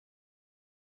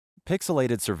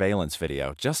Pixelated surveillance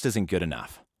video just isn't good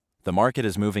enough. The market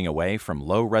is moving away from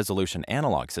low-resolution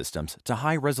analog systems to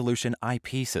high-resolution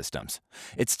IP systems.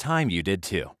 It's time you did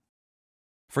too.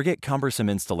 Forget cumbersome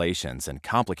installations and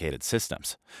complicated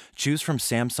systems. Choose from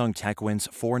Samsung TechWin's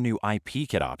 4 new IP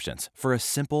kit options for a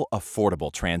simple,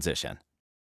 affordable transition.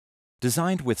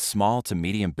 Designed with small to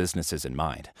medium businesses in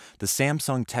mind, the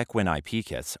Samsung TechWin IP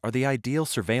kits are the ideal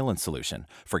surveillance solution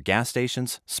for gas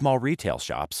stations, small retail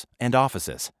shops, and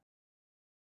offices.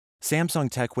 Samsung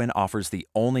TechWin offers the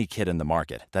only kit in the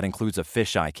market that includes a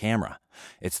fisheye camera.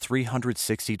 Its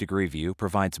 360-degree view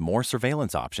provides more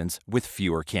surveillance options with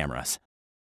fewer cameras.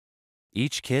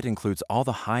 Each kit includes all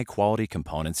the high-quality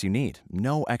components you need,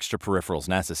 no extra peripherals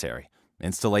necessary.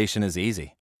 Installation is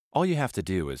easy. All you have to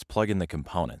do is plug in the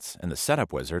components, and the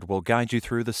setup wizard will guide you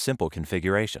through the simple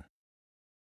configuration.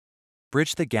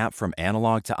 Bridge the gap from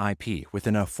analog to IP with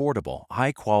an affordable,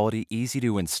 high-quality,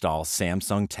 easy-to-install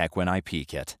Samsung TechWin IP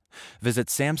kit. Visit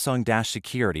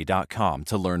samsung-security.com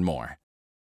to learn more.